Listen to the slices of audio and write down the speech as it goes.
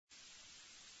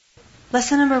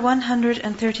Lesson number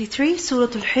 133, Surah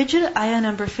Al-Hijr, ayah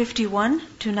number 51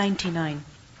 to 99.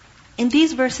 In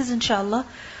these verses, inshallah,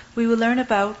 we will learn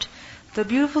about the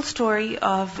beautiful story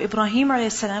of Ibrahim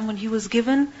a.s. when he was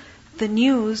given the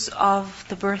news of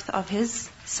the birth of his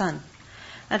son.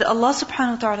 And Allah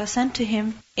subhanahu wa ta'ala sent to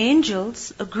him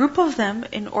angels, a group of them,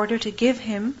 in order to give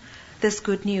him this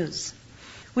good news.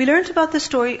 We learned about the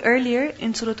story earlier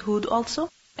in Surah Hud also.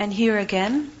 And here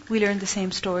again, we learn the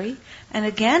same story. And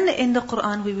again in the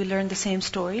Quran, we will learn the same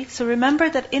story. So remember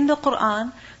that in the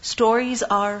Quran, stories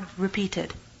are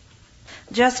repeated.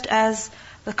 Just as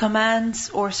the commands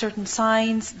or certain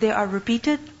signs, they are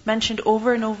repeated, mentioned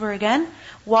over and over again.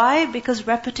 Why? Because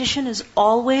repetition is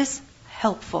always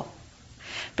helpful.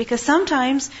 Because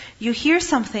sometimes you hear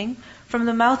something from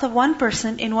the mouth of one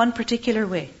person in one particular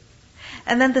way.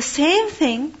 And then the same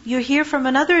thing you hear from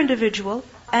another individual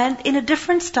and in a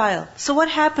different style. So what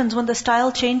happens when the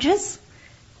style changes?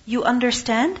 You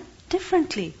understand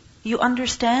differently. You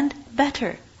understand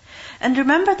better. And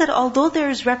remember that although there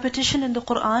is repetition in the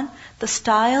Quran, the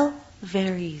style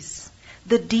varies.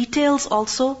 The details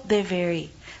also, they vary.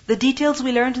 The details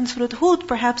we learned in Surah Hud,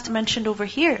 perhaps mentioned over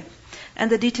here. And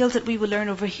the details that we will learn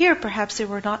over here, perhaps they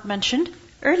were not mentioned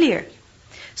earlier.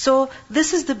 So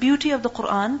this is the beauty of the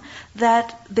Quran,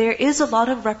 that there is a lot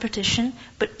of repetition,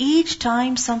 but each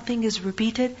time something is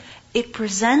repeated, it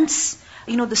presents,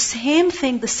 the same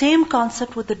thing, the same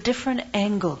concept with a different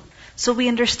angle. So we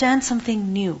understand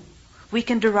something new. We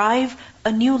can derive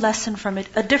a new lesson from it,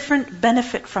 a different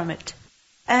benefit from it.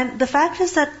 And the fact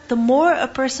is that the more a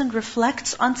person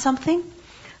reflects on something,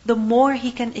 the more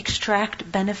he can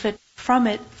extract benefit from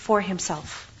it for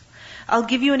himself. I'll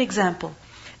give you an example.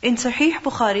 In Sahih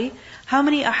Bukhari, how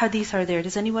many ahadith are there?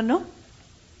 Does anyone know?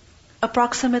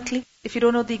 Approximately. If you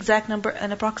don't know the exact number,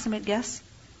 an approximate guess?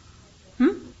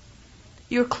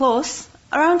 You're close.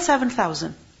 Around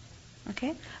 7,000.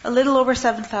 Okay? A little over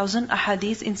 7,000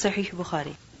 ahadith in Sahih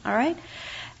Bukhari. Alright?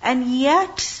 And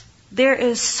yet, there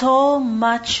is so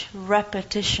much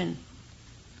repetition.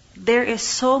 There is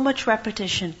so much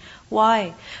repetition.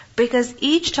 Why? Because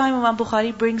each time Imam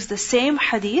Bukhari brings the same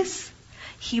hadith,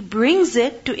 he brings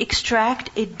it to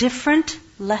extract a different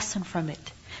lesson from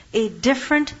it, a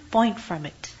different point from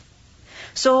it.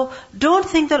 So don't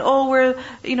think that, we're,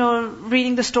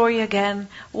 reading the story again.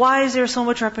 Why is there so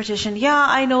much repetition? Yeah,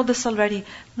 I know this already.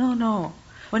 No.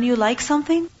 When you like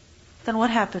something, then what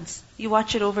happens? You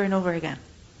watch it over and over again.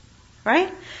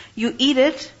 Right? You eat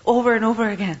it over and over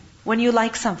again when you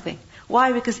like something.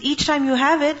 Why? Because each time you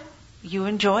have it, you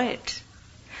enjoy it.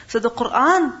 So the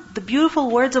Quran, the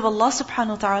beautiful words of Allah subhanahu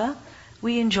wa ta'ala,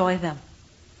 we enjoy them.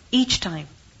 Each time.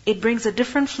 It brings a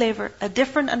different flavor, a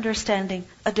different understanding,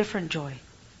 a different joy.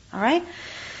 Alright?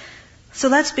 So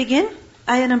let's begin.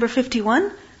 Ayah number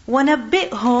 51.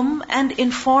 وَنَبِّئْهُمْ and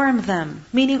inform them.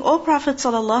 Meaning, O Prophet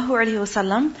sallallahu alaihi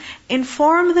wasallam,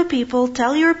 inform the people,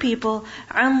 tell your people,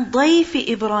 عَنْ ضَيْفِ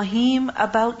Ibrahim,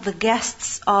 about the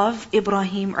guests of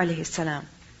Ibrahim alayhi salam.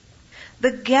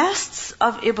 The guests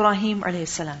of Ibrahim alayhi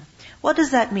salam. What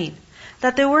does that mean?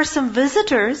 That there were some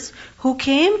visitors who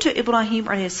came to Ibrahim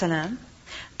alayhi salam,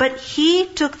 but he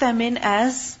took them in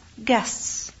as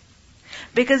guests.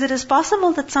 Because it is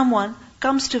possible that someone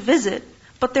comes to visit,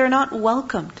 but they're not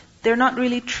welcomed. They're not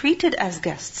really treated as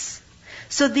guests.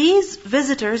 So these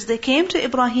visitors, they came to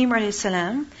Ibrahim alayhi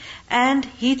salam, and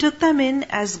he took them in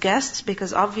as guests,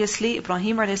 because obviously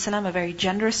Ibrahim alayhi salam, a very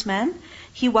generous man,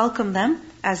 he welcomed them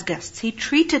as guests. He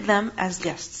treated them as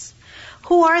guests.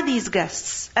 Who are these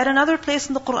guests? At another place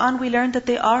in the Quran, we learned that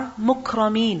they are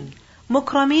mukrameen.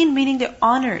 Mukrameen meaning they're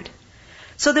honored.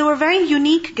 So they were very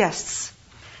unique guests.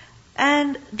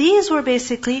 And these were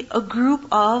basically a group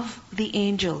of the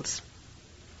angels,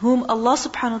 whom Allah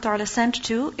subhanahu wa ta'ala sent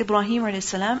to Ibrahim alayhi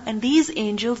salam. And these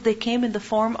angels, they came in the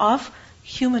form of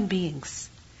human beings.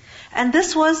 And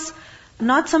this was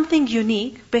not something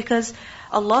unique, because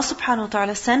Allah subhanahu wa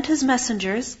ta'ala sent His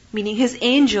messengers, meaning His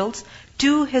angels,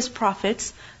 to His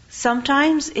prophets,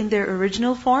 sometimes in their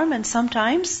original form and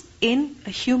sometimes in a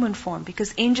human form,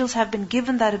 because angels have been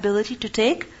given that ability to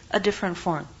take a different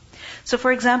form. So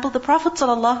for example, the Prophet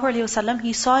ﷺ,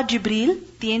 he saw Jibreel,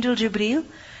 the angel Jibreel,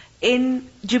 in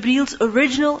Jibreel's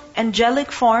original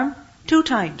angelic form 2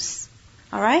 times.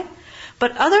 Alright?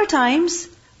 But other times,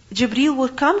 Jibreel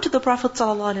would come to the Prophet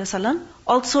ﷺ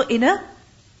also in a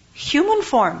human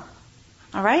form.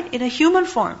 Alright? In a human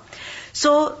form.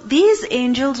 So these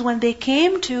angels, when they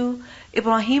came to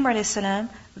Ibrahim a.s.,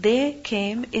 they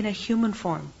came in a human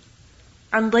form.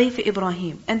 عَنْ ضَيْفِ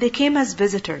Ibrahim. And they came as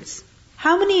visitors.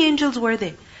 How many angels were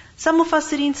they? Some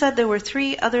Mufassirin said there were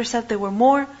 3, others said there were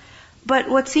more. But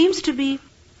what seems to be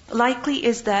likely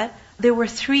is that there were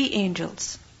 3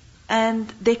 angels. And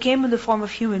they came in the form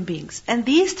of human beings. And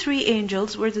these 3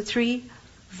 angels were the 3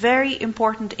 very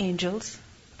important angels.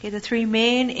 Okay, the 3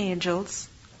 main angels.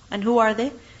 And who are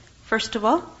they? First of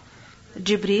all,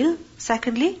 Jibreel.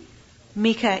 Secondly,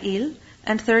 Mikael.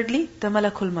 And thirdly, the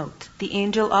Malakul Maut, the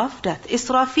angel of death.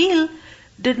 Israfil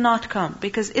did not come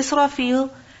because Israfil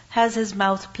has his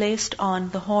mouth placed on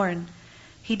the horn.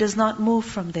 He does not move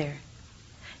from there.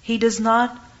 He does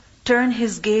not turn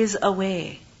his gaze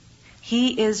away.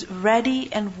 He is ready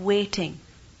and waiting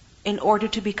in order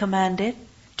to be commanded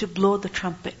to blow the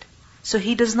trumpet. So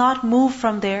he does not move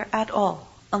from there at all,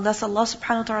 unless Allah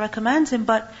subhanahu wa ta'ala commands him.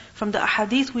 But from the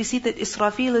ahadith we see that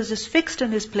Israfil is just fixed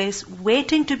in his place,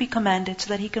 waiting to be commanded so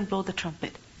that he can blow the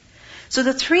trumpet. So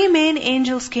the 3 main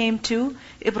angels came to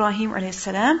Ibrahim alayhi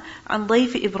salam, an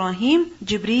dayf Ibrahim,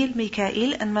 Jibreel,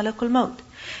 Mikael, and Malakul Maut.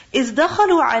 Is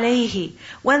dakhalu alayhi,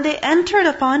 when they entered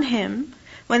upon him,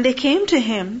 when they came to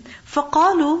him,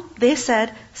 فَقَالُوا, they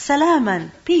said,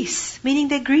 salaman, peace, meaning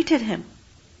they greeted him.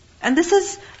 And this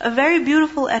is a very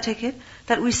beautiful etiquette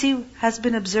that we see has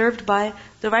been observed by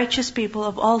the righteous people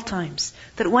of all times.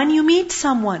 That when you meet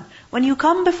someone, when you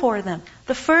come before them,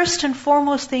 the first and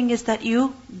foremost thing is that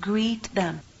you greet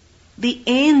them. The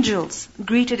angels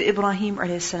greeted Ibrahim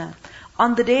alayhi salam.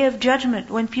 On the day of judgment,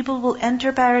 when people will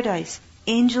enter paradise,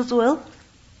 angels will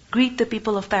greet the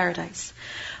people of paradise.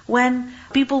 When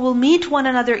people will meet one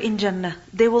another in Jannah,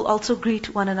 they will also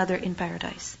greet one another in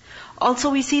paradise. Also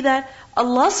we see that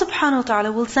Allah subhanahu wa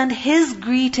ta'ala will send His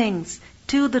greetings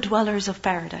to the dwellers of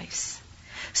paradise.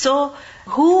 So,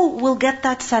 who will get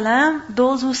that salam?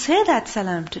 Those who say that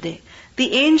salam today.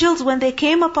 The angels, when they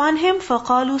came upon him,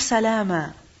 فَقَالُوا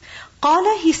سَلَامًا.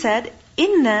 قَالَ, he said,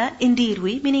 Inna, indeed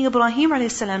we, meaning Ibrahim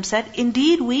alayhi salam said,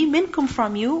 indeed we, minkum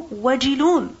from you,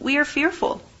 wajilun, we are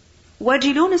fearful.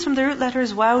 Wajilun is from the root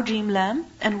letters waw, jim, lam,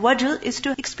 and wajil is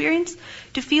to experience,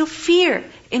 to feel fear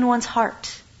in one's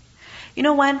heart. You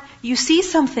know, when you see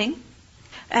something,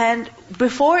 and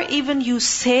before even you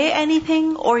say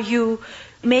anything or you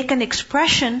make an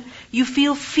expression, you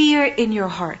feel fear in your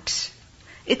heart.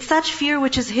 It's such fear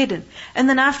which is hidden. And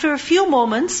then after a few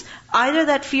moments, either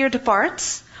that fear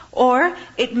departs, or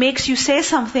it makes you say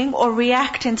something or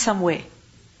react in some way.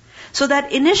 So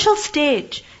that initial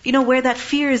stage, where that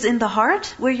fear is in the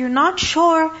heart, where you're not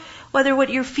sure whether what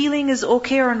you're feeling is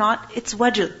okay or not, it's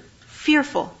wajil,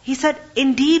 fearful. He said,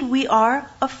 indeed we are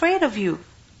afraid of you.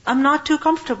 I'm not too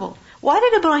comfortable. Why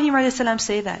did Ibrahim a.s.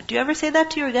 say that? Do you ever say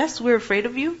that to your guests? We're afraid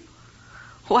of you?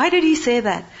 Why did he say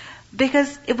that?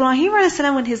 Because Ibrahim a.s.,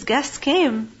 when his guests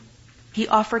came, he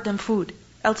offered them food.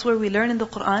 Elsewhere we learn in the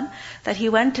Quran that he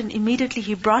went and immediately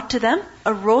he brought to them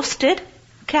a roasted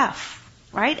calf.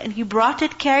 Right? And he brought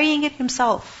it carrying it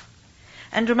himself.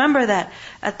 And remember that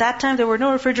at that time there were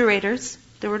no refrigerators,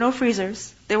 there were no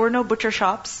freezers, there were no butcher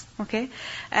shops. Okay?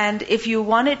 And if you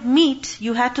wanted meat,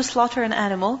 you had to slaughter an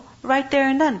animal right there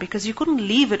and then because you couldn't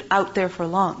leave it out there for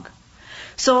long.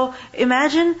 So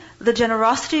imagine the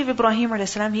generosity of Ibrahim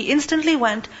a.s. He instantly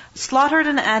went, slaughtered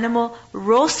an animal,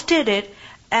 roasted it,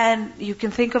 and you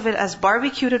can think of it as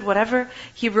barbecued it, whatever.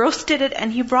 He roasted it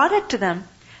and he brought it to them.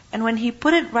 And when he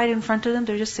put it right in front of them,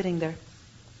 they're just sitting there,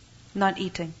 not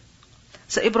eating.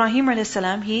 So Ibrahim a.s.,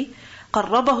 he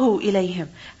قَرَّبَهُ إِلَيْهِمْ.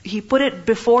 He put it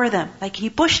before them, like he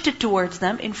pushed it towards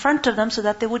them, in front of them so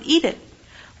that they would eat it.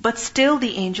 But still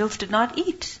the angels did not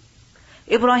eat.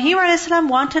 Ibrahim a.s.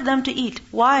 wanted them to eat.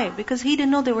 Why? Because he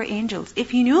didn't know they were angels.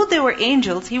 If he knew they were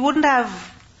angels, he wouldn't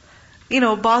have,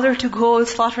 bothered to go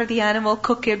slaughter the animal,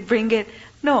 cook it, bring it.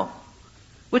 No.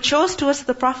 Which shows to us that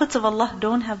the prophets of Allah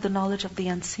don't have the knowledge of the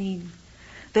unseen.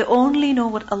 They only know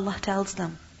what Allah tells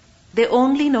them. They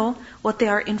only know what they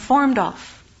are informed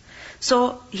of.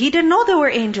 So he didn't know they were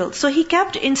angels. So he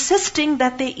kept insisting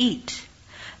that they eat.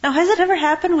 Now has it ever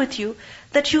happened with you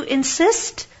that you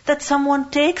insist that someone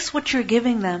takes what you're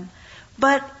giving them,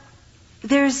 but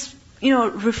there's,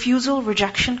 refusal,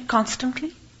 rejection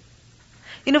constantly?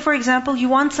 For example, you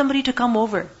want somebody to come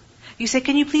over. You say,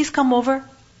 can you please come over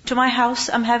to my house?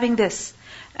 I'm having this.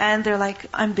 And they're like,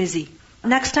 I'm busy.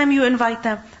 Next time you invite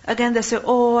them, again they say,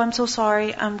 oh, I'm so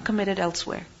sorry, I'm committed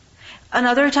elsewhere.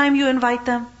 Another time you invite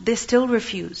them, they still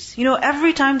refuse.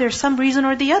 Every time there's some reason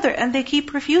or the other, and they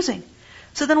keep refusing.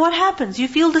 So then what happens? You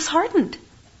feel disheartened.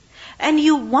 And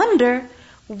you wonder,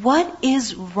 what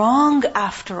is wrong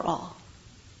after all?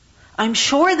 I'm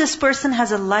sure this person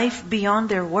has a life beyond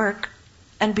their work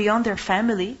and beyond their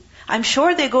family. I'm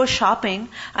sure they go shopping.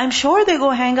 I'm sure they go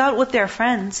hang out with their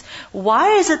friends.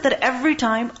 Why is it that every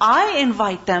time I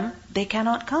invite them, they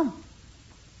cannot come?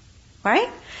 Right?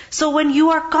 So when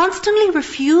you are constantly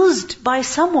refused by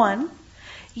someone,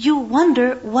 you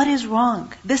wonder what is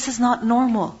wrong. This is not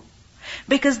normal.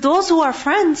 Because those who are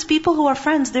friends, people who are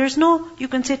friends, there's no, you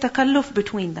can say, takalluf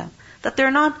between them. That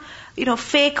they're not,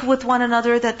 fake with one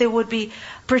another, that they would be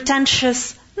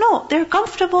pretentious. No, they're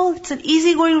comfortable. It's an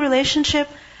easygoing relationship.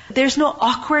 There's no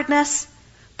awkwardness.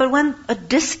 But when a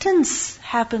distance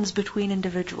happens between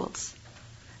individuals,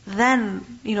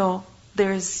 then,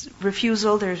 there's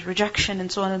refusal, there's rejection,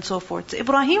 and so on and so forth. So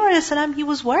Ibrahim a.s., he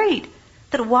was worried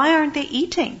that why aren't they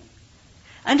eating?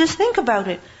 And just think about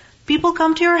it. People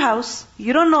come to your house,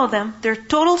 you don't know them, they're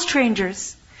total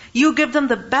strangers. You give them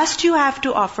the best you have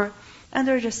to offer, and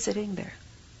they're just sitting there.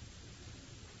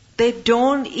 They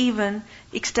don't even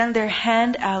extend their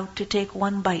hand out to take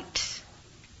one bite.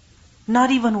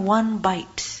 Not even one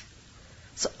bite.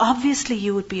 So obviously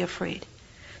you would be afraid.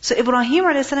 So Ibrahim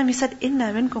a.s., he said,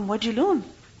 Inna minkum wajilun.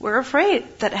 We're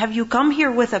afraid that have you come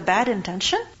here with a bad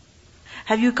intention?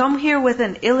 Have you come here with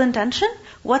an ill intention?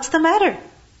 What's the matter?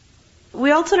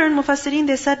 We also learned Mufassirin,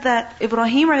 they said that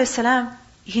Ibrahim a.s.,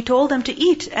 he told them to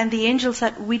eat, and the angel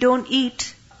said, we don't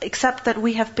eat except that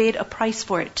we have paid a price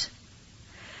for it.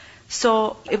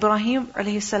 So Ibrahim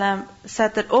a.s.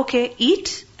 said that, okay,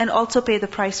 eat and also pay the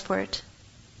price for it.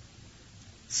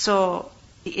 So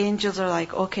the angels are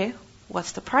like, okay,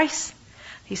 what's the price?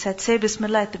 He said, say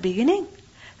Bismillah at the beginning,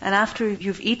 and after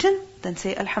you've eaten, then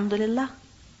say Alhamdulillah.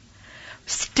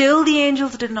 Still the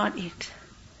angels did not eat.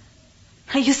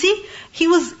 You see, he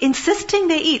was insisting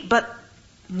they eat, but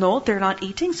no, they're not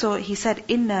eating. So he said,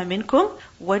 Inna minkum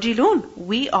wajilun.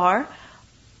 We are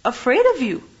afraid of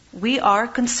you. We are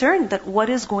concerned that what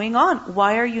is going on?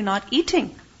 Why are you not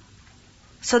eating?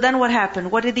 So then what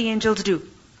happened? What did the angels do?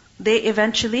 They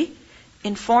eventually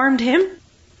informed him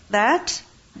that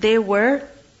they were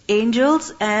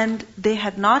angels and they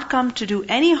had not come to do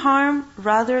any harm.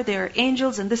 Rather, they are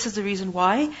angels, and this is the reason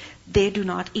why they do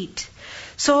not eat.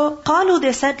 So, قالوا,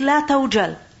 they said, لا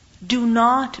توجل. Do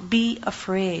not be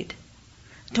afraid.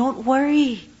 Don't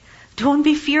worry. Don't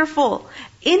be fearful.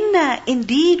 Inna,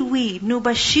 indeed we,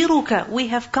 nubashiruka, we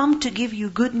have come to give you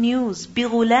good news.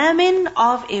 بِغُلَامٍ,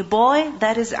 of a boy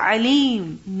that is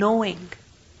alim, knowing.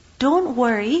 Don't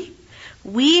worry.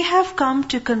 We have come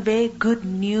to convey good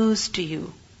news to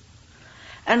you.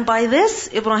 And by this,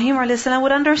 Ibrahim a.s.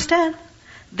 would understand.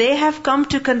 They have come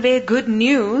to convey good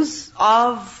news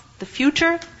of the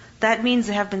future. That means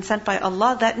they have been sent by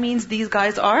Allah. That means these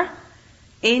guys are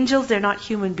angels, they're not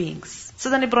human beings. So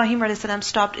then Ibrahim a.s.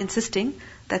 stopped insisting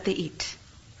that they eat.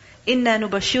 Inna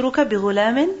nubashiruka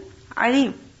bighulamin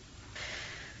alim.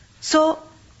 So,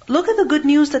 look at the good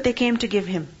news that they came to give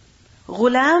him.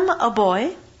 Ghulam, a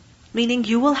boy, meaning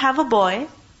you will have a boy,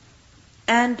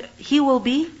 and he will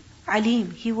be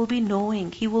alim, he will be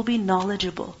knowing, he will be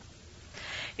knowledgeable.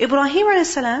 Ibrahim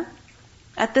a.s.,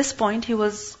 at this point, he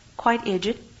was quite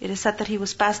aged. It is said that he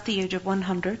was past the age of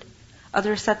 100.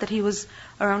 Others said that he was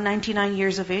around 99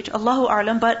 years of age. Allahu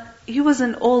A'lam, but he was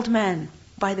an old man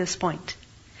by this point.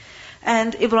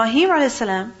 And Ibrahim a.s.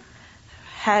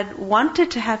 had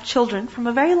wanted to have children from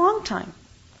a very long time.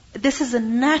 This is a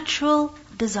natural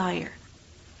desire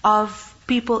of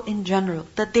people in general,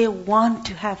 that they want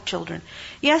to have children.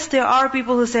 Yes, there are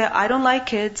people who say, I don't like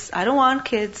kids, I don't want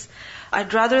kids,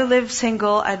 I'd rather live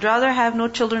single, I'd rather have no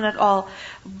children at all.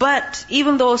 But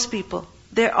even those people,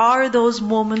 there are those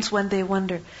moments when they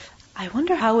wonder, I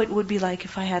wonder how it would be like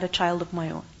if I had a child of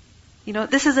my own.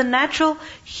 This is a natural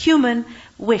human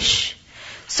wish.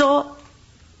 So,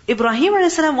 Ibrahim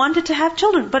a.s. wanted to have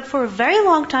children, but for a very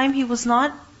long time he was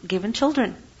not given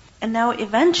children. And now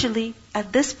eventually,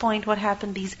 at this point, what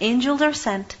happened? These angels are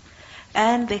sent,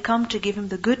 and they come to give him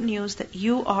the good news that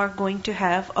you are going to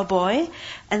have a boy,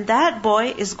 and that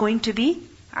boy is going to be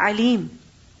alim.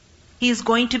 He is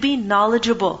going to be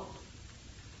knowledgeable.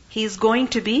 He is going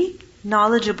to be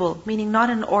knowledgeable, meaning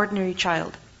not an ordinary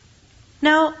child.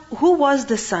 Now, who was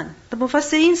this son? The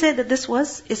Mufassirin said that this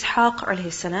was Ishaq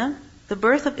alayhi salam. The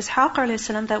birth of Ishaq alayhi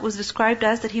salam, that was described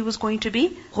as that he was going to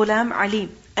be Ghulam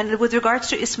Alim. And with regards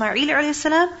to Ismail alayhi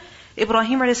salam,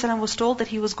 Ibrahim alayhi salam was told that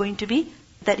he was going to be,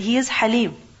 that he is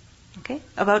Halim. Okay?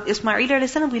 About Ismail alayhi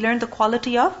salam, we learned the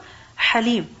quality of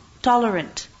Halim,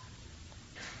 tolerant.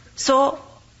 So,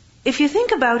 if you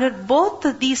think about it, both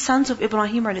of these sons of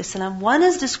Ibrahim alayhi salam, one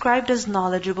is described as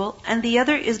knowledgeable and the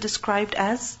other is described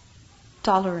as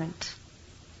tolerant.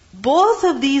 Both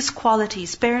of these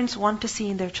qualities parents want to see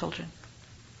in their children.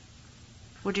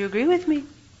 Would you agree with me?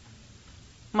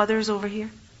 Mothers over here?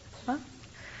 Huh?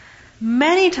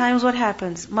 Many times what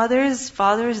happens? Mothers,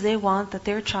 fathers, they want that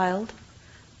their child,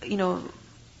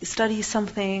 studies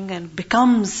something and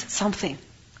becomes something.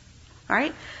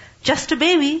 Alright? Just a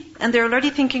baby, and they're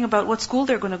already thinking about what school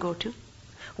they're going to go to,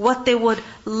 what they would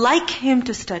like him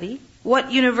to study,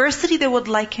 what university they would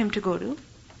like him to go to.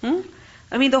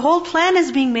 I mean, the whole plan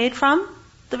is being made from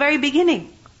the very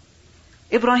beginning.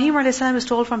 Ibrahim a.s. is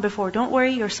told from before, don't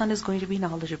worry, your son is going to be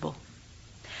knowledgeable.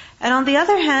 And on the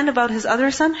other hand, about his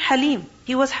other son, Halim.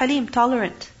 He was Halim,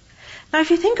 tolerant. Now if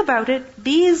you think about it,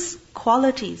 these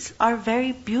qualities are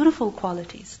very beautiful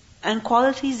qualities. And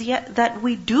qualities yet that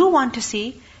we do want to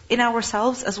see in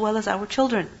ourselves as well as our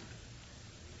children.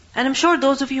 And I'm sure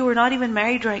those of you who are not even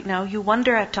married right now, you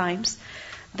wonder at times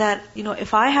that,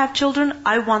 if I have children,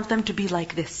 I want them to be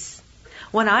like this.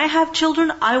 When I have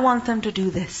children, I want them to do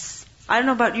this. I don't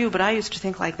know about you, but I used to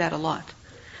think like that a lot.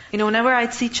 Whenever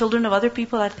I'd see children of other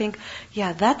people, I'd think,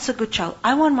 yeah, that's a good child.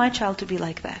 I want my child to be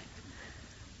like that.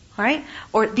 Right?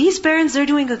 Or these parents, they're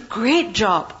doing a great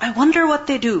job. I wonder what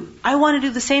they do. I want to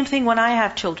do the same thing when I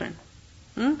have children.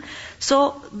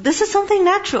 So this is something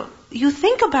natural. You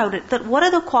think about it, that what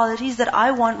are the qualities that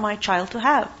I want my child to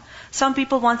have? Some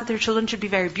people want that their children should be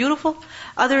very beautiful.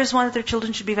 Others want that their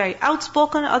children should be very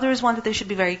outspoken. Others want that they should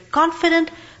be very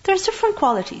confident. There's different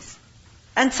qualities.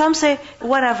 And some say,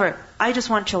 whatever, I just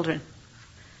want children.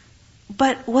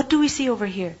 But what do we see over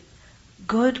here?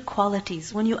 Good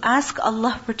qualities. When you ask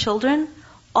Allah for children,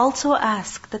 also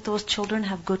ask that those children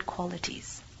have good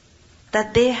qualities.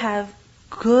 That they have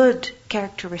good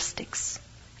characteristics.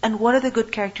 And what are the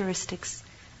good characteristics?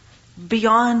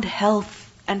 Beyond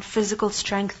health and physical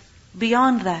strength,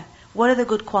 beyond that, what are the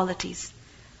good qualities?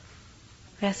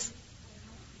 Yes?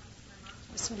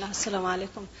 Bismillah, assalamu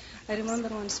alaikum. I remember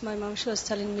once my mom, she was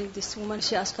telling me, this woman,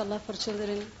 she asked Allah for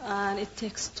children and it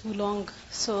takes too long.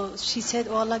 So she said,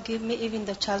 oh Allah, give me, even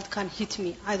the child can hit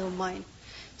me, I don't mind.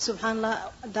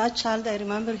 SubhanAllah, that child, I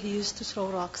remember he used to throw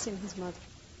rocks in his mother.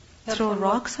 Throw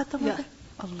rocks at the mother?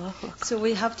 Yeah. Allahu Akbar. So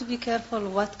we have to be careful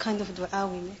what kind of dua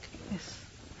we make. Yes.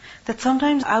 That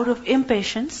sometimes out of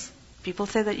impatience, people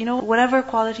say that, whatever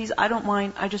qualities, I don't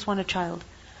mind, I just want a child.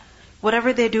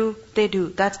 Whatever they do, they do.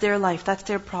 That's their life, that's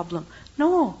their problem.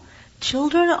 No.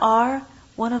 Children are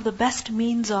one of the best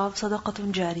means of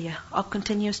sadaqatun jariyah, of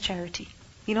continuous charity.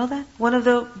 You know that? One of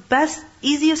the best,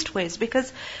 easiest ways.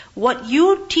 Because what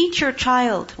you teach your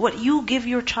child, what you give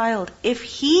your child, if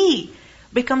he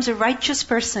becomes a righteous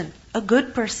person, a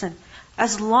good person,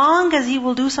 as long as he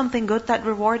will do something good, that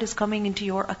reward is coming into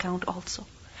your account also.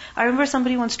 I remember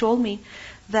somebody once told me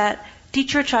that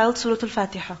teach your child Surah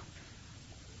Al-Fatiha.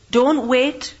 Don't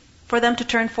wait for them to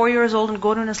turn 4 years old and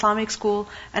go to an Islamic school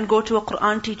and go to a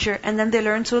Quran teacher and then they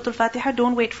learn Surah Al-Fatiha.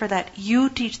 Don't wait for that. You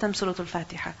teach them Surah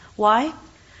Al-Fatiha. Why?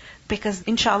 Because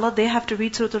inshallah they have to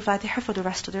read Surah Al-Fatiha for the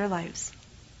rest of their lives.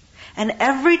 And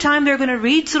every time they're going to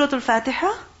read Surah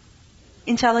Al-Fatiha,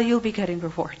 inshallah you'll be getting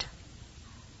reward.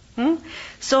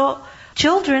 So,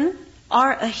 children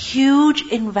are a huge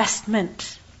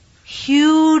investment.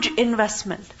 Huge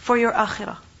investment for your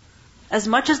akhirah. As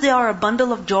much as they are a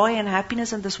bundle of joy and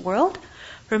happiness in this world,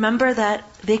 remember that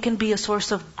they can be a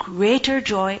source of greater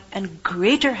joy and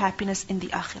greater happiness in the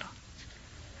akhirah.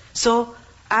 So,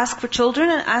 ask for children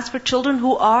and ask for children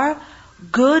who are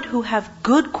good, who have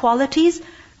good qualities.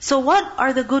 So what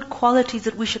are the good qualities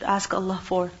that we should ask Allah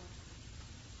for?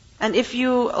 And if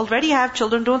you already have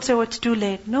children, don't say, oh, it's too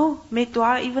late. No, make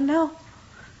dua even now.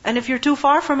 And if you're too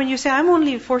far from it, you say, I'm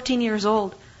only 14 years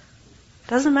old.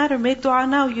 Doesn't matter, make dua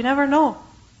now, you never know.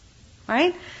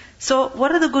 Right? So,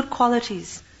 what are the good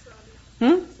qualities?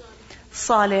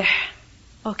 Salih.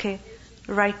 Okay.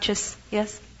 Righteous.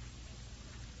 Yes.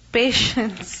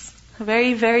 Patience.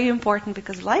 Very, very important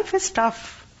because life is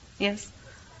tough. Yes.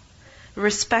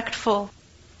 Respectful.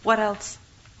 What else?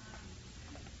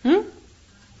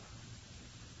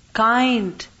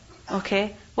 Kind.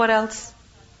 Okay. What else?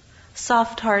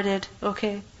 Soft-hearted.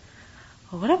 Okay.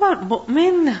 What about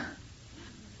mu'min?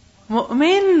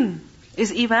 Mu'min.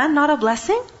 Is Iman not a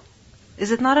blessing?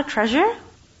 Is it not a treasure?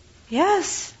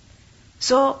 Yes.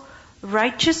 So,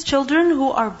 righteous children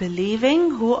who are believing,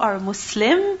 who are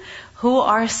Muslim, who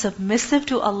are submissive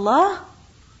to Allah.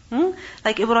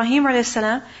 Like Ibrahim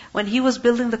a.s., when he was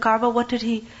building the Kaaba, what did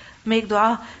he make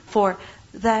dua for?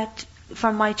 That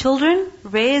from my children,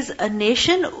 raise a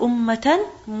nation, ummatan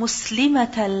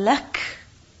muslimatan lak.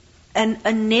 And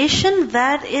a nation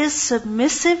that is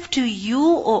submissive to you,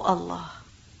 O Allah.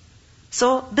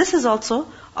 So, this is also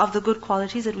of the good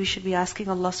qualities that we should be asking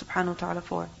Allah subhanahu wa ta'ala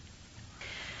for.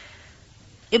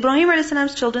 Ibrahim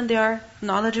a.s.'s children, they are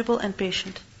knowledgeable and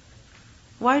patient.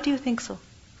 Why do you think so?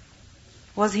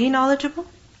 Was he knowledgeable?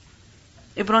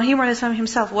 Ibrahim a.s.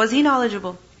 himself, was he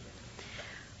knowledgeable?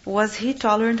 Was he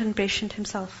tolerant and patient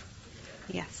himself?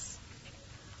 Yes.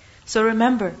 So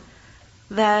remember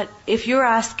that if you're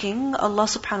asking Allah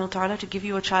subhanahu wa ta'ala to give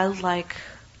you a child like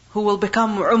who will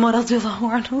become Umar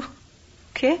radiallahu anhu.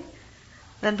 Okay?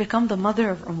 Then become the mother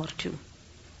of Umar too.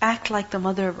 Act like the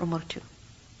mother of Umar too.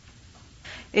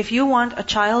 If you want a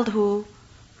child who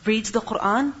reads the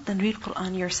Quran, then read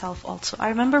Quran yourself also. I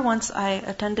remember once I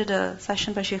attended a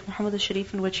session by Shaykh Muhammad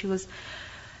al-Sharif in which he was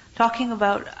talking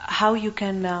about how you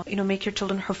can, make your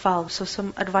children hufal. So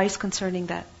some advice concerning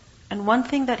that. And one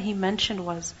thing that he mentioned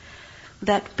was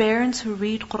that parents who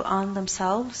read Quran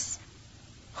themselves,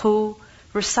 who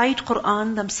recite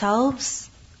Quran themselves,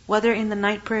 whether in the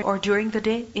night prayer or during the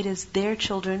day, it is their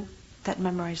children that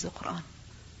memorize the Quran.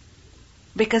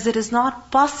 Because it is not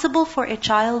possible for a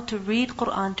child to read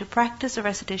Quran, to practice the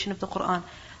recitation of the Quran,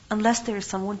 unless there is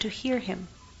someone to hear him,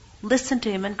 listen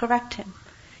to him and correct him.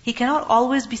 He cannot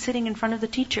always be sitting in front of the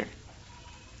teacher.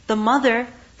 The mother,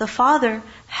 the father,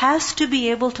 has to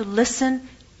be able to listen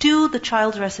to the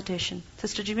child's recitation.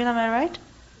 Sister Jamila, am I right?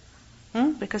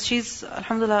 Because she's,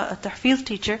 alhamdulillah, a tahfiz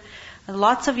teacher, and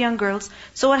lots of young girls.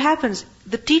 So what happens?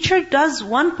 The teacher does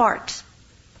one part,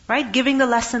 right? Giving the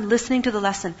lesson, listening to the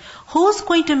lesson. Who's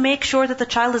going to make sure that the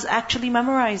child is actually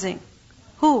memorizing?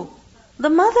 Who? The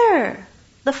mother,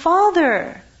 the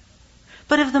father.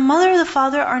 But if the mother or the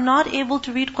father are not able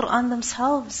to read Quran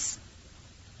themselves,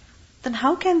 then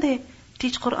how can they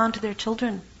teach Quran to their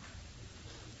children?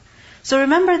 So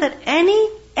remember that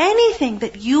anything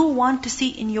that you want to see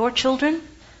in your children,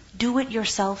 do it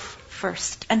yourself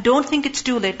first. And don't think it's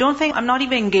too late. Don't think, I'm not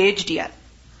even engaged yet.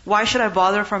 Why should I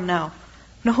bother from now?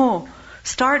 No.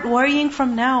 Start worrying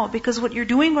from now, because what you're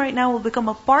doing right now will become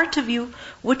a part of you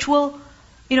which will,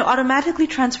 automatically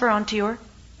transfer onto your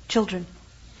children.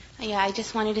 Yeah, I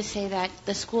just wanted to say that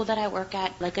the school that I work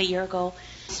at, like a year ago,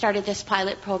 started this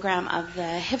pilot program of the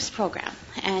HIFZ program.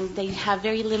 And they have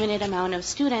very limited amount of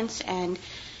students, and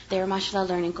they're, mashallah,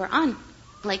 learning Quran,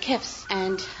 like HIFZ.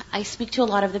 And I speak to a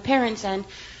lot of the parents, and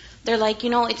they're like,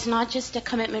 it's not just a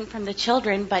commitment from the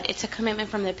children, but it's a commitment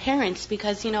from the parents.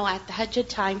 Because, at the Hajj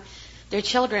time, their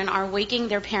children are waking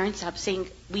their parents up saying,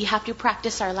 we have to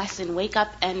practice our lesson, wake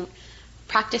up and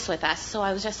practice with us. So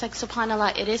I was just like,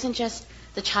 subhanAllah, it isn't just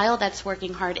the child that's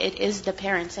working hard, it is the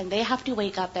parents. And they have to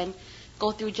wake up and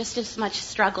go through just as much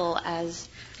struggle as,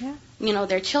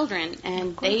 their children.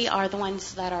 And they are the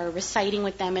ones that are reciting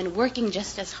with them and working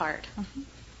just as hard. Mm-hmm.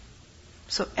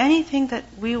 So anything that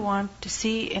we want to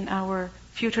see in our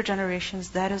future generations,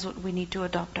 that is what we need to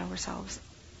adopt ourselves.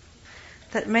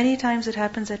 That many times it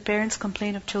happens that parents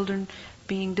complain of children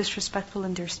being disrespectful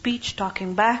in their speech,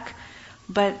 talking back,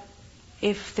 but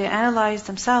if they analyze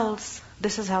themselves,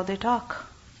 this is how they talk.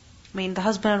 The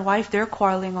husband and wife, they're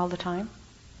quarreling all the time.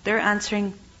 They're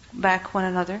answering back one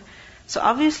another. So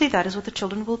obviously that is what the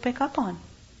children will pick up on.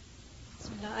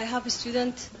 I have a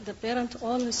student, the parent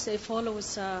always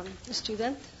follows a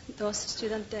student. Those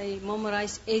students, they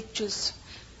memorize 8 juz,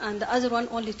 and the other one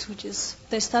only 2 juz.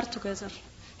 They start together.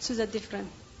 So they're different.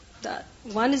 The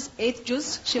one is 8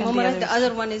 juz, she memorized, the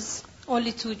other one is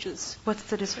only 2 juz. What's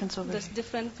the difference over That's here?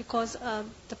 different because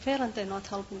the parent, they're not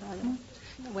helping the other.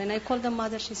 When I called the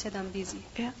mother, she said, I'm busy.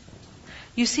 Yeah.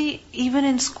 You see, even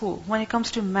in school, when it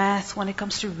comes to math, when it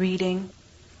comes to reading,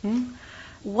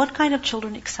 what kind of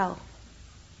children excel?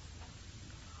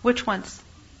 Which ones?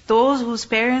 Those whose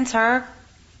parents are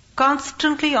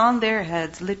constantly on their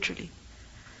heads, literally.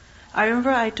 I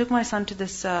remember I took my son to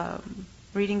this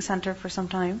reading center for some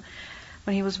time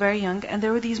when he was very young, and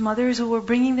there were these mothers who were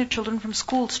bringing their children from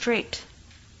school straight,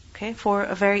 for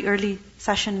a very early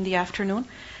session in the afternoon.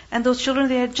 And those children,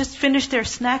 they had just finished their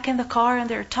snack in the car and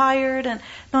they're tired and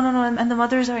no, and the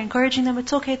mothers are encouraging them,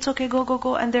 it's okay,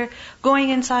 go. And they're going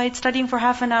inside, studying for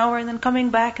half an hour and then coming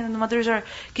back, and then the mothers are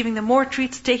giving them more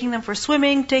treats, taking them for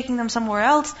swimming, taking them somewhere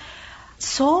else.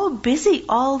 So busy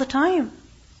all the time.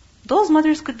 Those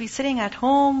mothers could be sitting at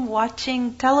home,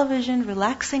 watching television,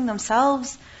 relaxing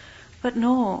themselves. But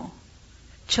no,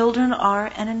 children are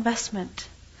an investment.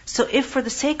 So if for the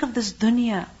sake of this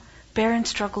dunya,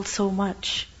 parents struggle so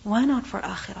much, why not for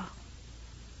akhirah?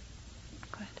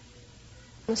 Go ahead.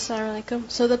 Assalamu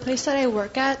alaikum. So the place that I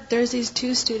work at, there's these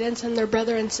 2 students and their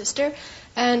brother and sister,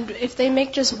 and if they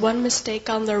make just one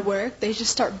mistake on their work, they just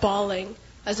start bawling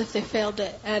as if they failed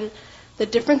it. And the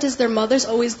difference is their mother's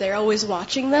always there, always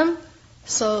watching them.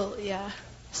 So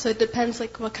it depends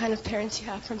what kind of parents you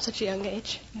have from such a young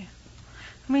age. Yeah.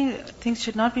 Things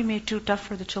should not be made too tough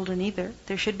for the children either.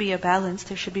 There should be a balance,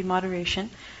 there should be moderation.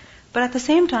 But at the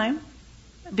same time,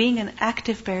 being an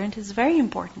active parent is very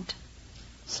important.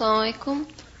 Assalamu alaikum.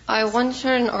 I once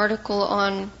read an article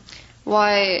on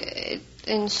why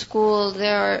in school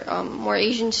there are more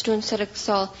Asian students that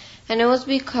excel. And it was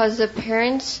because the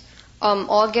parents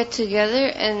all get together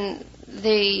and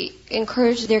they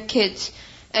encourage their kids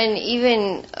And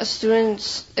even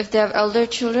students, if they have elder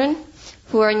children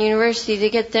who are in university, they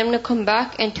get them to come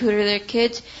back and tutor their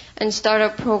kids and start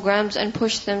up programs and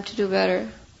push them to do better.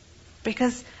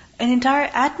 Because an entire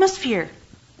atmosphere,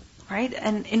 right,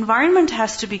 an environment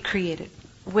has to be created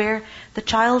where the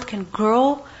child can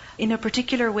grow in a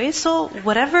particular way. So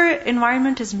whatever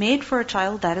environment is made for a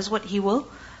child, that is what he will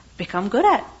become good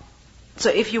at. So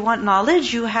if you want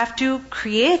knowledge, you have to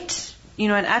create,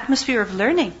 an atmosphere of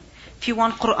learning. If you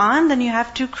want Quran, then you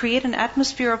have to create an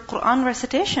atmosphere of Quran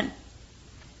recitation.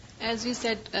 As we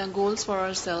set goals for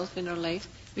ourselves in our life,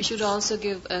 we should also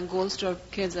give goals to our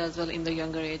kids as well in the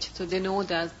younger age, so they know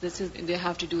that they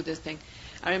have to do this thing.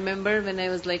 I remember when I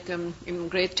was in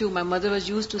grade 2, my mother was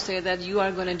used to say that you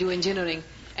are going to do engineering,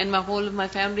 and my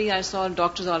family, I saw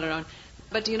doctors all around.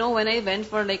 But when I went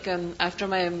for after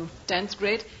my 10th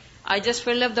grade, I just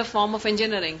filled up the form of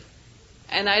engineering.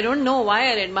 And I don't know why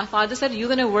I did. My father said, "You're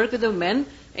going to work with the men?"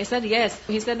 I said, "Yes."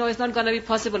 He said, "No, it's not going to be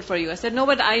possible for you." I said, "No,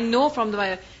 but I know from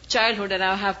my childhood that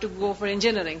I have to go for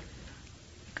engineering."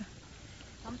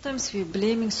 Sometimes we're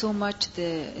blaming so much the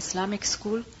Islamic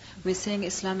school. We're saying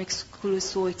Islamic school is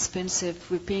so expensive,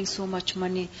 we're paying so much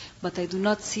money, but I do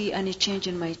not see any change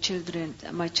in my children.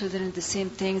 My children, the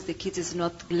same things, the kids is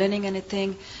not learning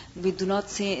anything. We do not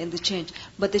see the change.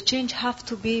 But the change have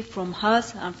to be from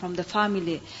us and from the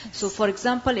family. Yes. So for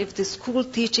example, if the school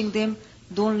teaching them,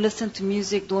 don't listen to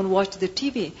music, don't watch the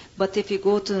TV. But if you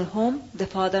go to the home, the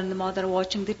father and the mother are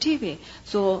watching the TV.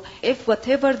 So if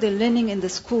whatever they're learning in the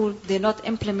school, they not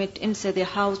implement inside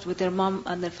their house with their mom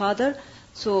and their father,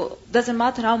 so doesn't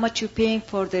matter how much you're paying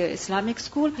for the Islamic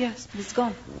school, yes, it's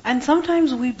gone. And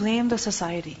sometimes we blame the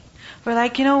society. We're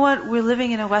like, you know what, we're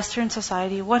living in a Western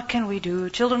society, what can we do?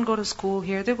 Children go to school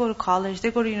here, they go to college,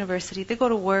 they go to university, they go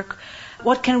to work.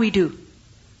 What can we do?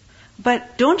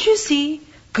 But don't you see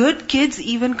good kids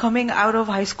even coming out of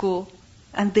high school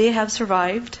and they have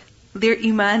survived? Their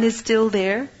iman is still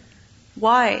there.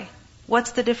 Why?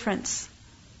 What's the difference?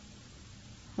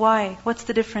 Why? What's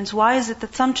the difference? Why is it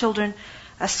that some children,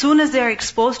 as soon as they are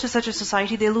exposed to such a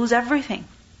society, they lose everything?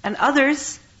 And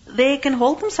others, they can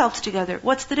hold themselves together.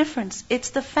 What's the difference?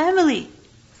 It's the family.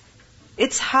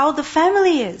 It's how the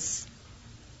family is.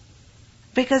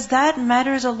 Because that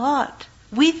matters a lot.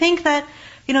 We think that,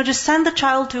 just send the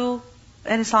child to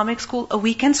an Islamic school, a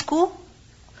weekend school,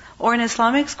 or an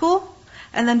Islamic school,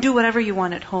 and then do whatever you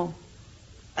want at home.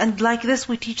 And like this,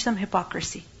 we teach them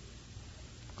hypocrisy.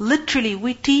 Literally,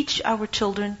 we teach our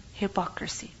children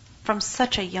hypocrisy from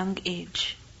such a young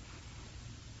age.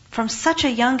 From such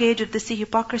a young age, if they see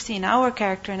hypocrisy in our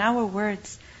character, in our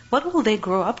words, what will they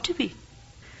grow up to be?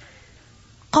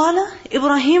 Qala,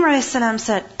 Ibrahim a.s.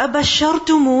 said,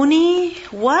 Abashartumuni,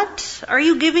 what? Are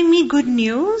you giving me good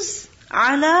news?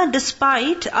 Ala,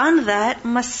 despite, on that,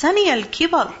 Masani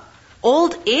al-kibar,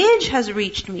 old age has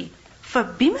reached me.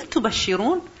 فَبِمَ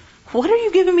تُبَشِّرُونَ, what are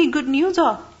you giving me good news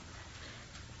of?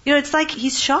 It's like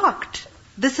he's shocked.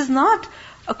 This is not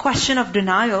a question of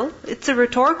denial. It's a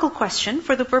rhetorical question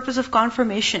for the purpose of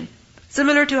confirmation.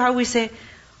 Similar to how we say,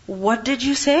 what did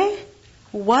you say?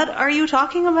 What are you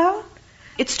talking about?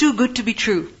 It's too good to be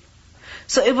true.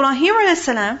 So Ibrahim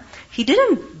a.s., he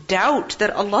didn't doubt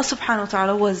that Allah subhanahu wa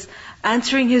ta'ala was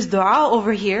answering his dua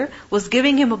over here, was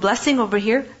giving him a blessing over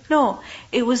here. No,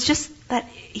 it was just that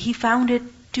he found it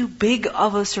too big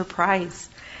of a surprise.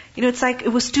 It's like it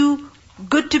was too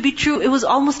good to be true. It was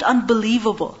almost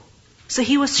unbelievable. So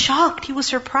he was shocked. He was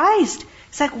surprised.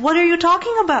 He's like, what are you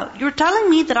talking about? You're telling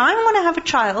me that I'm going to have a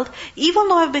child, even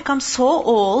though I've become so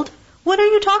old. What are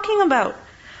you talking about?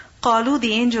 قالوا,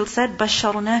 the angel said,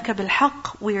 بَشَّرْنَاكَ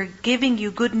بِالْحَقِّ, we are giving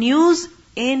you good news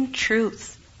in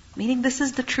truth. Meaning this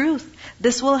is the truth.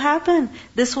 This will happen.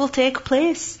 This will take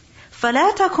place.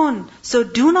 فَلَا تَكُنْ, so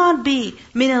do not be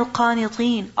مِنَ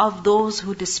الْقَانِطِينَ, of those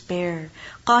who despair.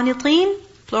 قَانِطِينَ,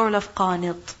 plural of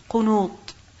qanit, qunut.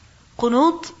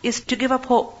 Qunut is to give up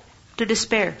hope, to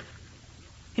despair.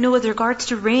 With regards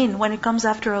to rain, when it comes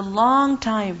after a long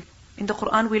time, in the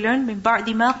Quran we learn, مِن بَعْدِ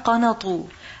مَا قَنَطُوا,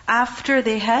 after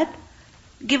they had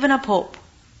given up hope.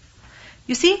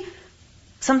 You see,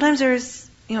 sometimes there's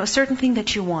a certain thing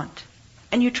that you want,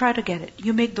 and you try to get it.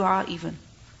 You make dua even.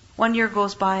 1 year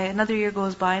goes by, another year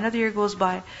goes by, another year goes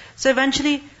by. So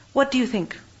eventually, what do you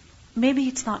think? Maybe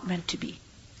it's not meant to be.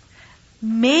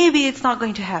 Maybe it's not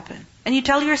going to happen. And you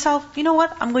tell yourself, you know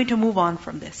what? I'm going to move on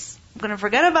from this. I'm going to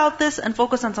forget about this and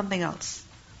focus on something else.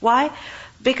 Why?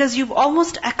 Because you've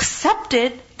almost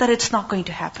accepted that it's not going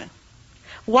to happen.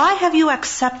 Why have you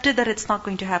accepted that it's not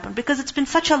going to happen? Because it's been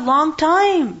such a long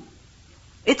time.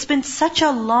 It's been such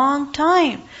a long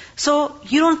time. So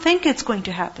you don't think it's going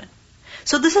to happen.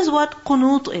 So this is what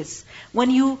qunut is. When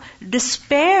you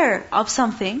despair of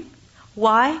something,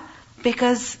 why?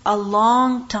 Because a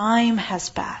long time has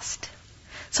passed.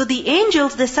 So the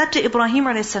angels, they said to Ibrahim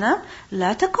a.s.,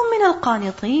 لا تكن من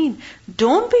القانطين.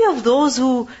 Don't be of those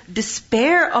who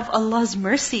despair of Allah's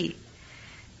mercy.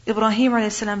 Ibrahim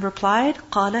a.s. replied,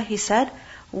 قال, he said,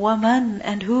 وَمَنْ,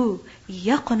 and who?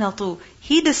 يَقْنَطُ,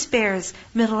 he despairs,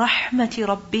 مِنْ رَحْمَةِ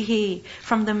رَبِّهِ,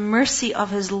 from the mercy of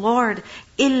his Lord,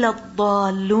 إِلَّا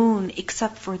الضَّالُّونَ,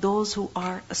 except for those who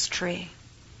are astray.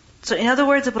 So in other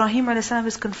words, Ibrahim a.s.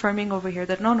 is confirming over here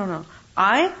that no,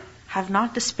 I have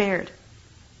not despaired.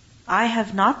 I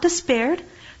have not despaired,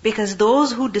 because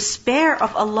those who despair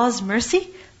of Allah's mercy,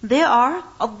 they are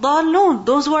الضَّالُّونَ,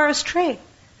 those who are astray.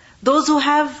 Those who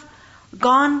have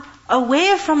gone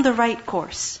away from the right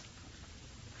course.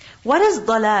 What is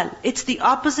dalal? It's the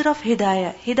opposite of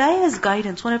hidayah. Hidayah is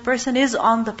guidance. When a person is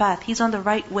on the path, he's on the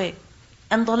right way.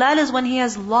 And dalal is when he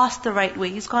has lost the right way.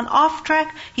 He's gone off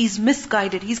track, he's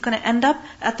misguided. He's going to end up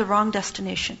at the wrong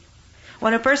destination.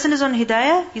 When a person is on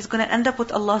hidayah, he's going to end up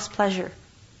with Allah's pleasure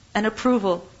and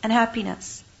approval and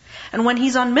happiness. And when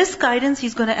he's on misguidance,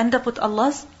 he's going to end up with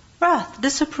Allah's wrath,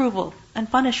 disapproval and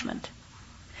punishment.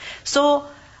 So,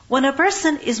 when a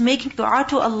person is making dua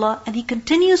to Allah and he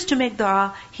continues to make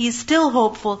dua, he is still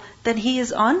hopeful that he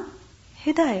is on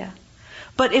hidayah.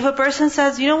 But if a person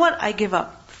says, you know what, I give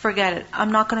up, forget it,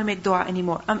 I'm not going to make dua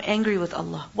anymore, I'm angry with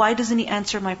Allah, why doesn't He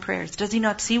answer my prayers? Does He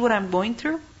not see what I'm going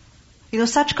through? You know,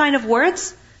 such kind of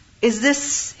words, is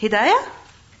this hidayah?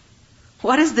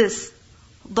 What is this?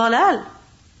 Dalal.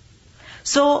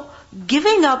 So,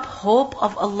 giving up hope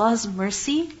of Allah's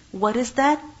mercy, what is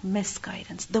that?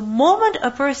 Misguidance. The moment a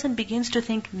person begins to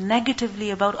think negatively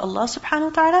about Allah subhanahu wa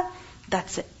ta'ala,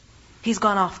 that's it. He's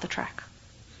gone off the track.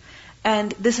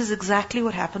 And this is exactly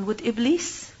what happened with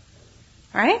Iblis.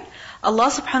 Right?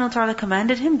 Allah subhanahu wa ta'ala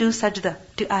commanded him, do sajda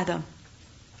to Adam.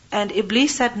 And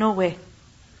Iblis said, no way.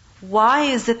 Why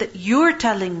is it that you're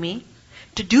telling me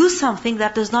to do something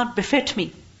that does not befit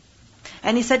me?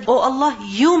 And he said, oh Allah,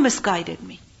 you misguided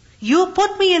me. You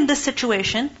put me in this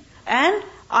situation and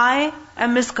I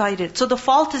am misguided. So the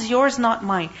fault is yours, not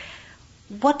mine.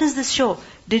 What does this show?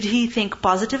 Did he think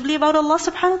positively about Allah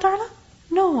subhanahu wa ta'ala?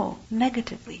 No,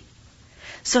 negatively.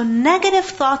 So negative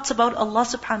thoughts about Allah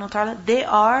subhanahu wa ta'ala, they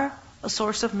are a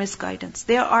source of misguidance.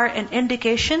 They are an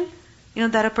indication,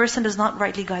 that a person is not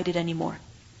rightly guided anymore.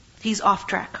 He's off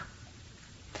track.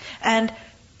 And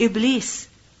Iblis,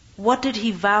 what did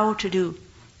he vow to do?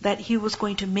 That he was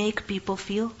going to make people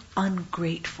feel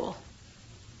ungrateful.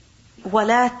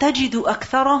 وَلَا تَجِدُ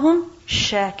أَكْثَرَهُمْ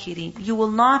شَاكِرِينَ. You will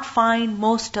not find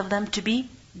most of them to be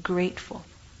grateful.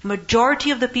 Majority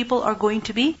of the people are going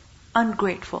to be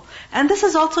ungrateful. And this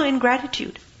is also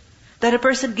ingratitude. That a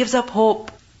person gives up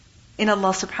hope in Allah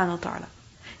subhanahu wa ta'ala.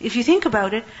 If you think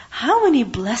about it, how many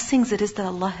blessings it is that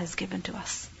Allah has given to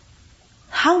us?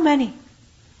 How many?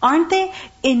 Aren't they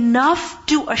enough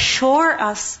to assure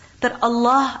us that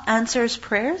Allah answers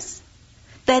prayers?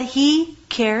 That He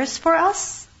cares for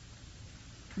us?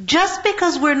 Just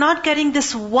because we're not getting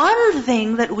this one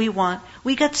thing that we want,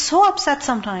 we get so upset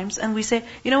sometimes and we say,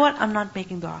 you know what, I'm not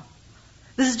making dua.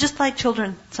 This is just like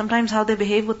children, sometimes how they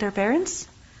behave with their parents.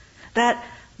 That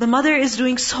the mother is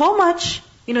doing so much,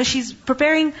 she's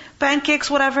preparing pancakes,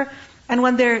 whatever, and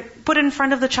when they're put in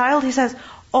front of the child, he says,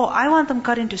 oh, I want them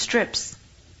cut into strips.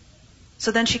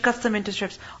 So then she cuts them into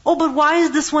strips. Oh, but why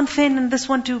is this one thin and this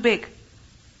one too big?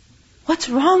 What's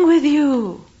wrong with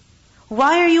you?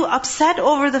 Why are you upset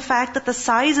over the fact that the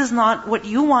size is not what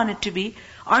you want it to be?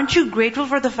 Aren't you grateful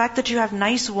for the fact that you have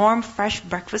nice, warm, fresh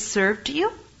breakfast served to you?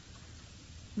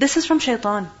 This is from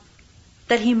shaitan.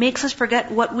 That he makes us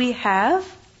forget what we have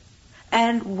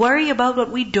and worry about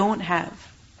what we don't have.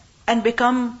 And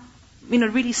become,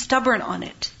 really stubborn on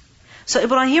it. So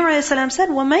Ibrahim a.s. said,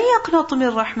 وَمَنْ يَقْنَطُ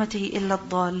مِنْ رَحْمَتِهِ إِلَّا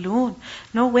الضَّالُّونَ.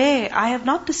 No way, I have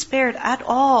not despaired at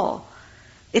all.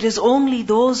 It is only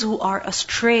those who are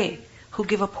astray who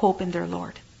give up hope in their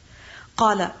Lord.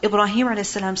 قال, Ibrahim a.s.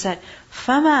 said,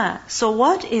 فَمَا, so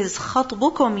what is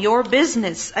خَطْبُكُمْ, your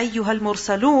business, أَيُّهَا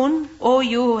الْمُرْسَلُونَ, O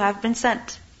you who have been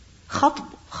sent.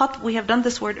 Khatb, we have done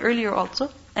this word earlier also,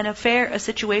 an affair, a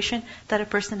situation that a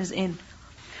person is in.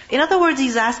 In other words,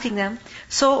 he's asking them,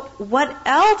 so what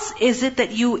else is it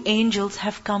that you angels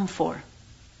have come for?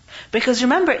 Because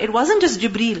remember, it wasn't just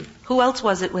Jibreel. Who else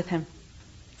was it with him?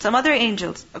 Some other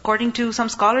angels. According to some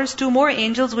scholars, 2 more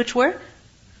angels, which were?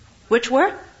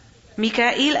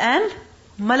 Mikael and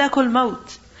Malakul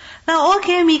Maut. Now,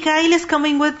 okay, Mikael is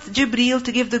coming with Jibreel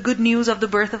to give the good news of the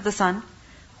birth of the son.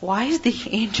 Why is the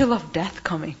angel of death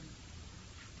coming?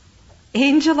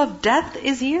 Angel of death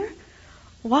is here?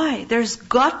 Why? There's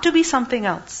got to be something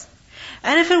else.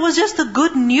 And if it was just the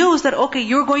good news that, okay,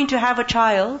 you're going to have a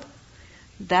child,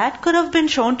 that could have been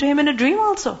shown to him in a dream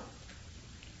also.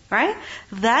 Right?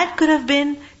 That could have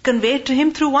been conveyed to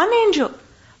him through one angel.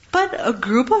 But a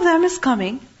group of them is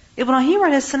coming. Ibrahim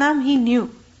a.s., he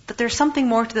knew that there's something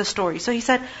more to the story. So he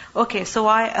said, okay, so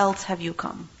why else have you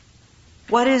come?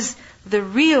 What is the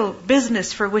real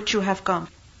business for which you have come?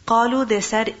 قالوا, they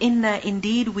said, Inna,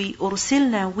 indeed we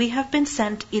ursilna, we have been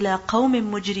sent ila qawmin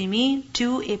mujrimeen,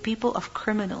 to a people of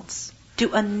criminals,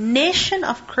 to a nation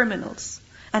of criminals.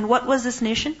 And what was this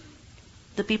nation?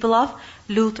 The people of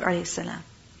Lut a.s.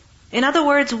 In other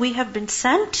words, we have been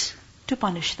sent to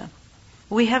punish them.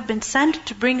 We have been sent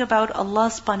to bring about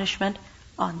Allah's punishment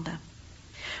on them.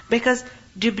 Because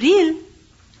Jibreel,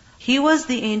 he was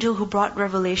the angel who brought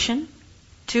revelation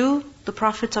to the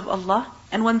prophets of Allah.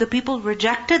 And when the people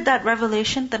rejected that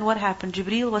revelation, then what happened?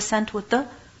 Jibreel was sent with the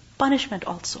punishment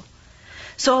also.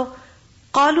 So,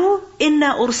 قالوا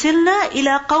إنا أرسلنا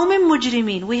إلى قوم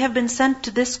مجرمين. We have been sent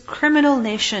to this criminal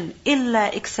nation,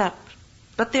 إلا except.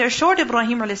 But they assured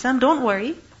Ibrahim a.s., don't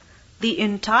worry, the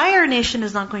entire nation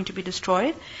is not going to be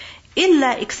destroyed.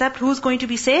 إلا except who's going to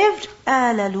be saved?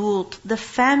 آل Lut, the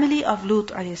family of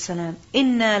Lut a.s. إنا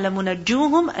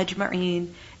لمنجوهم أجمعين.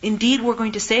 Indeed, we're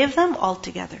going to save them all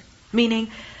together.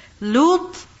 Meaning,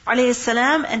 Lut a.s.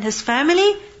 and his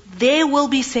family, they will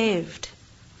be saved.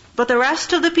 But the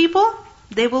rest of the people,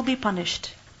 they will be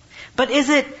punished. But is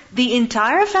it the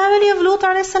entire family of Lut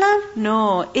a.s.?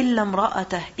 No, إِلَّا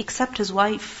امْرَأَتَهُ, except his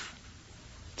wife.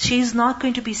 She's not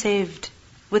going to be saved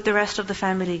with the rest of the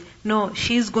family. No,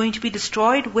 she's going to be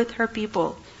destroyed with her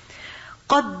people.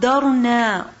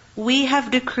 قَدَّرْنَا, we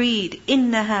have decreed,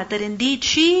 إِنَّهَا, that indeed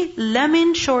she,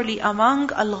 lamin, surely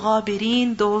among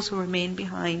al-ghabirin, those who remain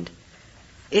behind.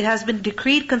 It has been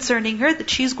decreed concerning her that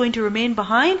she's going to remain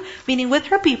behind, meaning with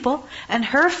her people, and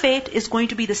her fate is going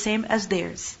to be the same as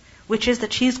theirs, which is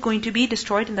that she's going to be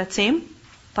destroyed in that same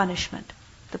punishment.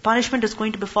 The punishment is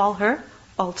going to befall her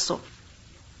also.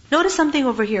 Notice something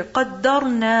over here.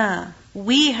 قَدَّرْنَا,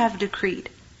 we have decreed.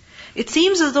 It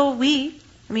seems as though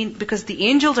because the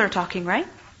angels are talking, right?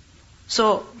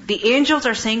 So the angels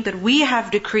are saying that we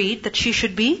have decreed that she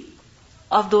should be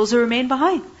of those who remain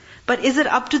behind. But is it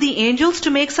up to the angels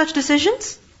to make such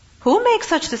decisions? Who makes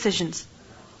such decisions?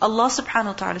 Allah subhanahu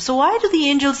wa ta'ala. So why do the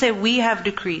angels say we have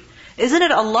decreed? Isn't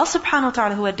it Allah subhanahu wa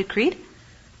ta'ala who had decreed?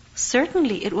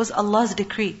 Certainly it was Allah's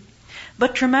decree.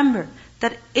 But remember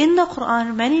that in the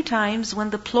Quran many times when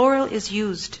the plural is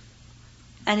used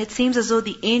and it seems as though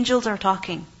the angels are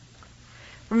talking,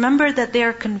 remember that they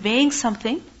are conveying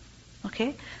something,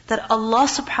 okay, that Allah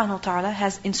subhanahu wa ta'ala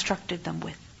has instructed them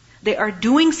with. They are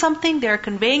doing something, they are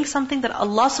conveying something that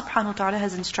Allah subhanahu wa ta'ala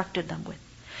has instructed them with.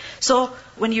 So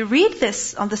when you read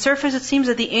this, on the surface it seems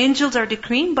that the angels are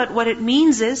decreeing, but what it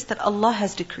means is that Allah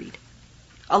has decreed.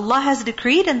 Allah has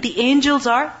decreed and the angels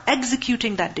are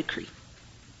executing that decree.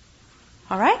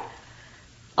 Alright?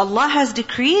 Allah has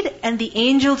decreed and the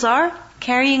angels are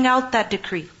carrying out that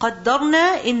decree.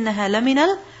 قَدَّرْنَا إِنَّهَا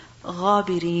لَمِنَ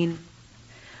الْغَابِرِينَ.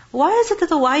 Why is it that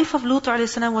the wife of Lut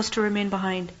a.s. was to remain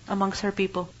behind amongst her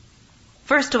people?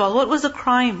 First of all, what was the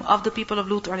crime of the people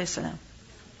of Lut a.s.?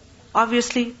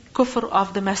 Obviously, kufr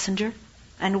of the messenger.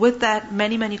 And with that,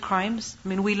 many, many crimes.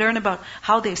 We learn about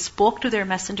how they spoke to their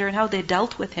messenger and how they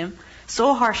dealt with him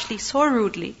so harshly, so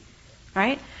rudely.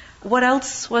 Right? What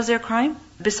else was their crime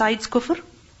besides kufr?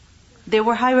 They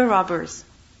were highway robbers.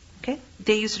 Okay?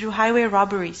 They used to do highway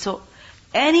robbery. So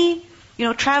any,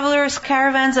 travelers,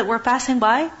 caravans that were passing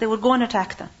by, they would go and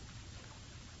attack them.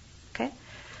 Okay?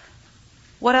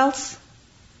 What else?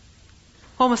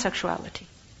 Homosexuality.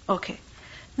 Okay.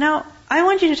 Now, I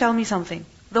want you to tell me something.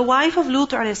 The wife of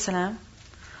Lut a.s.,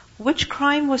 which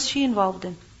crime was she involved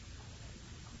in?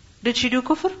 Did she do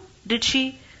kufr? Did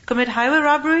she commit highway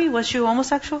robbery? Was she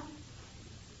homosexual?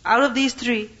 Out of these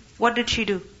three, what did she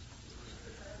do?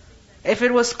 If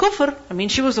it was kufr,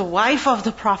 she was a wife of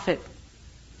the Prophet.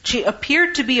 She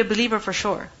appeared to be a believer for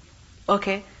sure.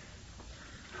 Okay.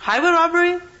 Highway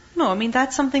robbery? No,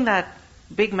 that's something that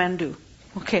big men do.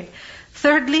 Okay.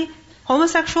 Thirdly,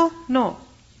 homosexual? No.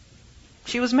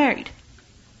 She was married.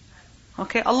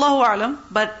 Okay, Allahu A'lam.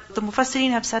 But the Mufassirin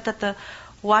have said that the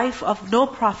wife of no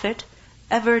prophet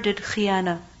ever did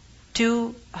khiyana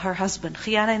to her husband.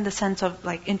 Khiyana in the sense of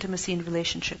intimacy in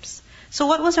relationships. So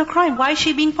what was her crime? Why is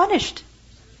she being punished?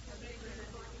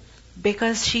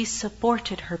 Because she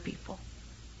supported her people.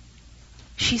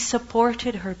 She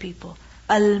supported her people.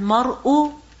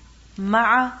 Al-mar'u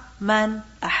ma'a man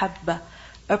ahabba.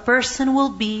 A person will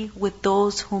be with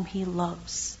those whom he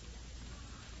loves.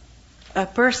 A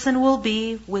person will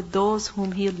be with those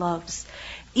whom he loves.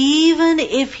 even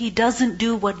if he doesn't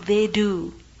do what they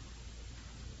do,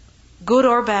 good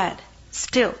or bad,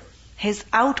 still, his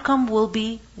outcome will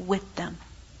be with them.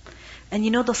 And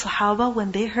you know the Sahaba,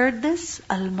 when they heard this,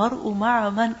 Al-mar'u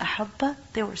ma'a man ahabba,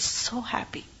 they were so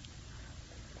happy.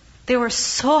 They were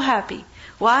so happy.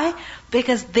 Why?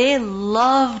 Because they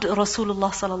loved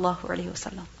Rasulullah sallallahu alaihi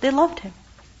wasallam. They loved him.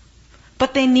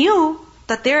 But they knew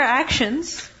that their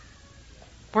actions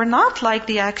were not like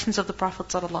the actions of the Prophet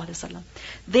sallallahu alaihi wasallam.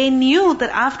 They knew that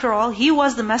after all, he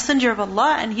was the messenger of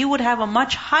Allah and he would have a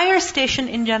much higher station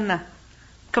in Jannah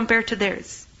compared to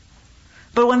theirs.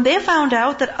 But when they found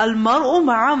out that al-mar'u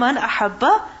ma'a man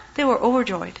ahabba, they were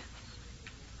overjoyed.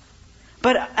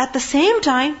 But at the same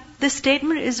time, this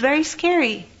statement is very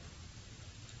scary.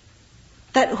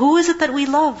 That who is it that we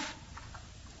love?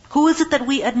 Who is it that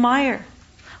we admire?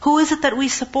 Who is it that we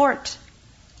support?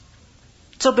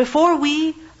 So before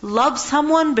we love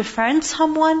someone, befriend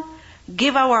someone,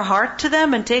 give our heart to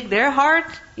them and take their heart,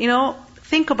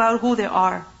 think about who they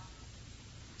are.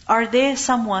 Are they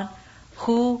someone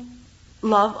who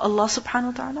love Allah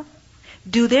subhanahu wa ta'ala?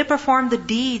 Do they perform the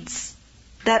deeds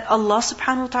that Allah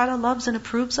subhanahu wa ta'ala loves and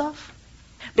approves of?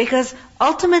 Because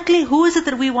ultimately, who is it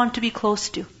that we want to be close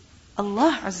to?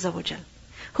 Allah Azza wa Jal.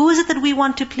 Who is it that we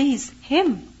want to please?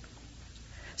 Him.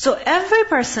 So every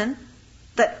person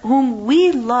whom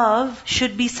we love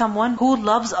should be someone who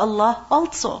loves Allah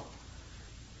also.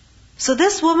 So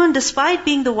this woman, despite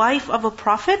being the wife of a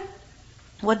prophet,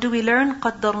 what do we learn?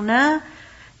 قَدَّرْنَا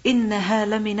إِنَّهَا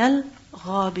لَمِنَ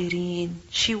الْغَابِرِينَ.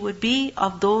 She would be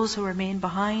of those who remain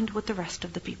behind with the rest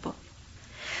of the people.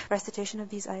 Recitation of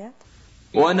these ayat.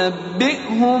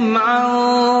 وَنَبِّئْهُمْ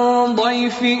عَنْ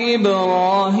ضَيْفِ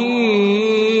إِبْرَاهِيمَ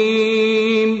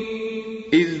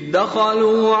إِذْ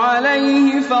دَخَلُوا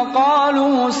عَلَيْهِ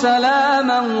فَقَالُوا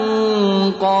سَلَامًا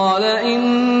قَالَ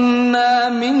إِنَّا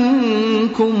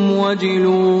مِنْكُمْ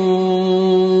وَجِلُونَ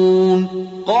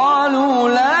قَالُوا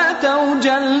لَا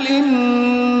تَوْجَلْ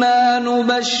إِنَّا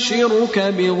نُبَشِّرُكَ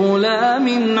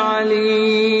بِغُلَامٍ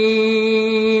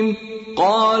عَلِيمٍ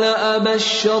قال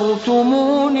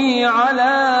أبشرتموني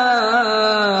على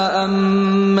أن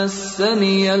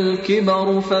مسني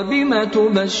الكبر فبم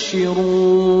تبشرون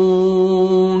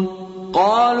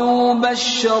قالوا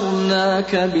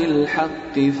بشرناك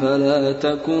بالحق فلا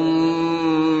تكن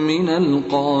من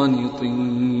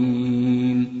القانطين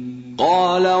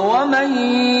قال ومن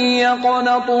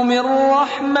يقنط من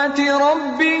رحمة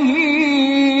ربه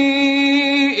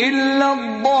إلا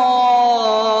الضالون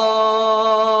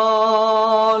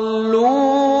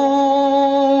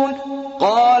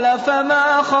قال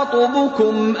فما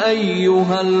خطبكم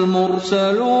أيها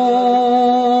المرسلون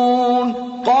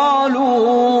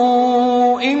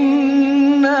قالوا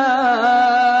إنا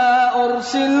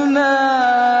أرسلنا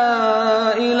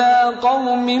إلى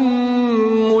قوم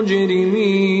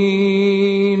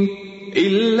مجرمين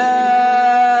إلا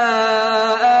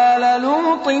آل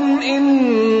لوط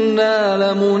إنا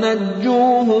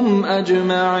لمنجوهم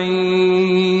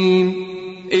أجمعين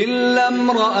إلا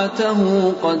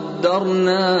امرأته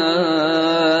قدرنا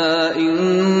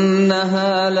إنها